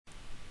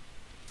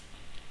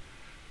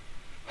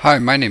Hi,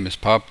 my name is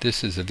Pop.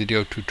 This is a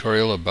video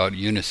tutorial about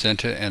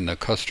unicenta and the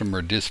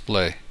customer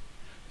display.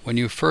 When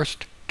you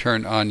first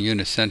turn on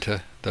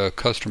unicenta, the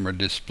customer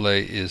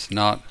display is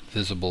not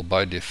visible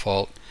by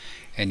default,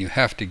 and you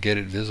have to get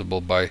it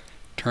visible by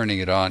turning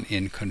it on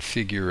in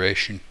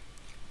configuration.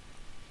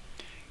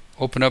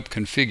 Open up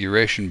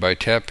configuration by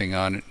tapping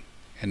on it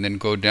and then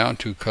go down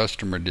to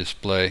customer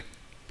display,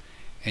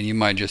 and you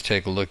might just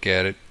take a look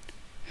at it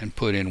and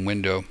put in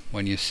window.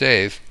 When you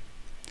save,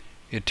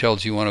 it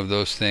tells you one of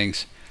those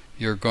things.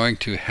 You're going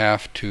to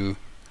have to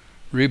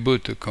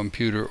reboot the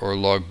computer or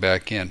log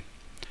back in.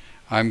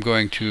 I'm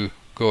going to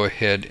go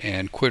ahead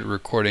and quit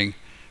recording,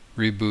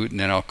 reboot, and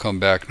then I'll come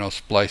back and I'll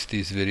splice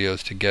these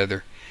videos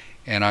together,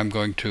 and I'm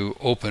going to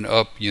open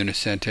up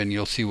unicenta, and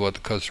you'll see what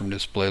the customer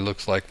display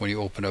looks like when you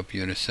open up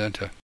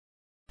unicenta.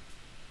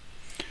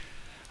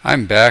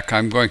 I'm back.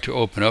 I'm going to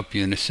open up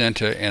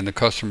unicenta, and the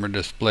customer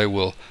display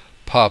will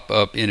pop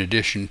up in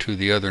addition to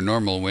the other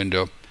normal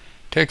window.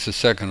 Takes a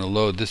second to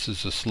load. This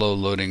is a slow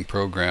loading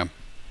program.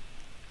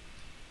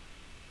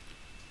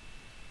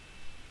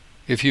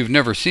 If you've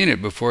never seen it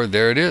before,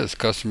 there it is,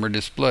 customer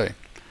display.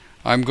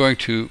 I'm going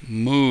to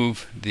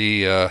move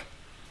the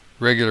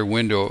regular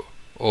window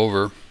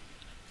over,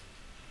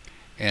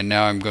 and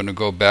now I'm going to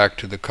go back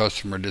to the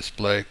customer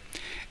display,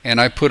 and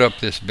I put up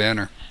this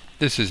banner.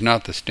 This is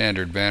not the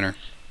standard banner.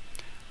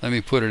 Let me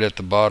put it at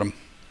the bottom.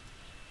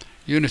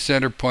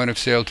 Unicenter point of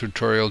sale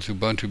tutorials,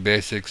 Ubuntu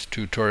Basics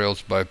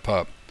tutorials by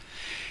Pop.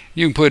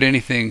 You can put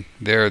anything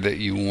there that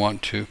you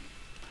want to.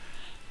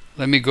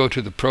 Let me go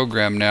to the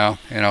program now,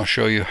 and I'll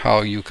show you how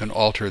you can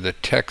alter the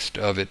text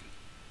of it.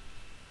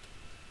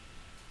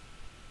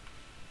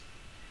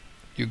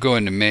 You go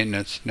into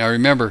maintenance. Now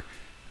remember,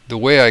 the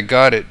way I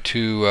got it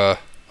to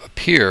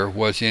appear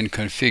was in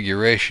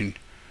configuration,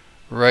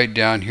 right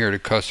down here to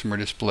customer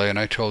display, and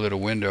I told it a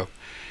window.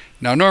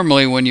 Now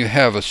normally when you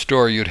have a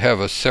store, you'd have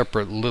a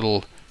separate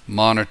little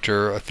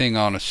monitor, a thing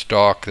on a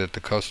stalk that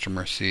the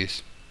customer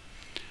sees.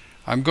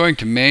 I'm going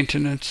to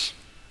maintenance,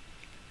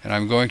 and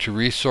I'm going to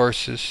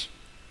resources,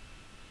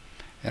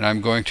 and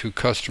I'm going to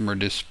customer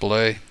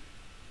display.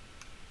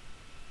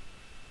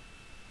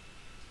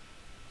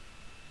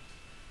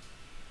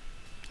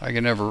 I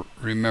can never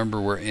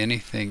remember where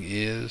anything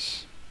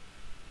is.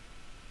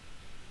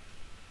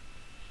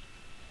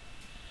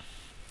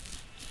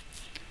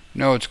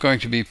 No, it's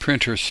going to be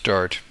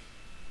printer.start.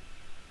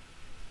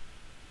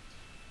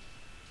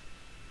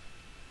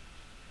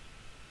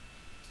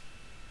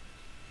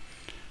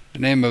 The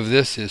name of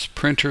this is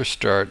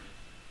printer.start.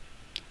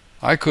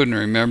 I couldn't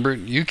remember it.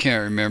 You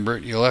can't remember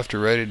it. You'll have to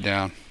write it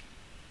down.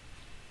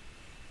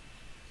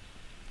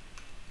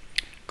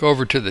 Go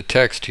over to the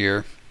text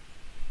here,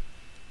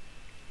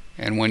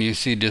 and when you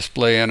see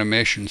display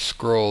animation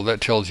scroll,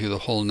 that tells you the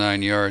whole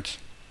 9 yards.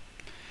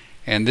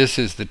 And this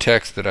is the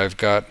text that I've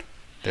got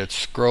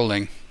that's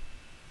scrolling.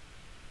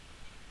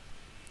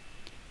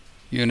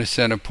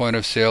 Unicenta point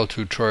of sale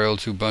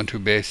tutorials,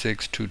 Ubuntu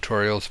Basics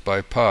tutorials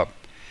by Pop.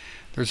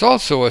 There's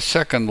also a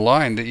second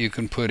line that you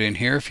can put in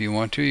here if you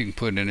want to. You can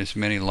put in as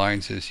many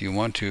lines as you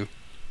want to.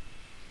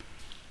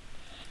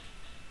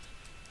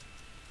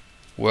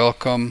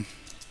 Welcome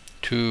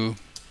to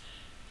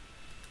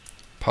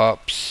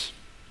Pop's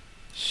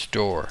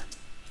store.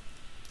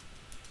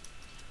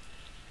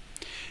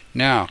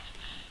 Now,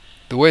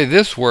 the way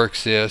this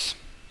works is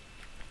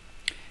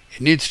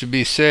it needs to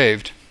be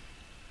saved,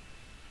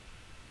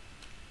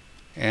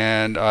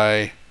 and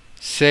I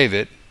save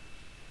it.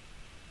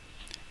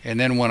 And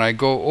then when I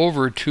go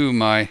over to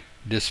my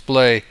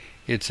display,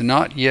 it's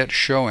not yet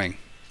showing.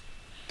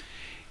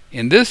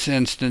 In this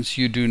instance,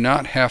 you do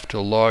not have to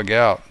log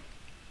out.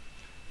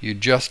 You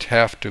just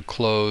have to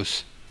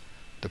close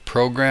the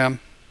program,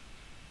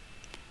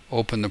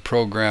 open the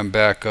program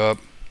back up.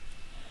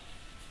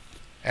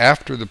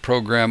 After the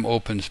program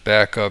opens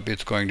back up,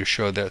 it's going to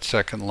show that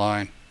second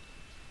line.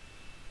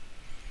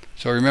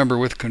 So remember,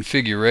 with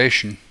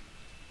configuration,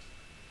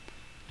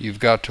 you've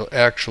got to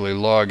actually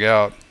log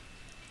out.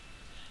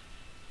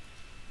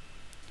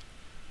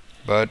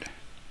 But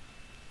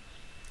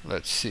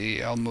let's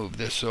see, I'll move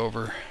this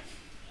over.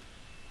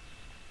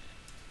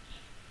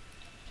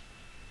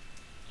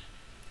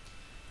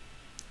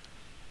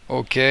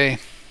 Okay,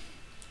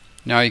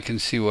 now you can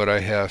see what I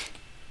have.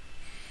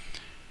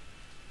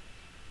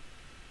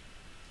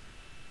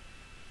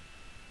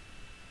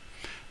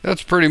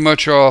 That's pretty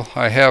much all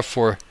I have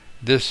for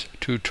this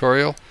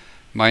tutorial.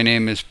 My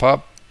name is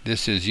Pop.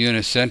 This is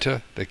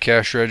Unicenta, the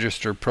cash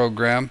register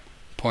program,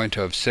 point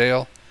of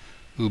sale,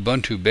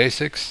 Ubuntu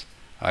Basics.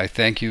 I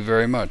thank you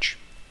very much.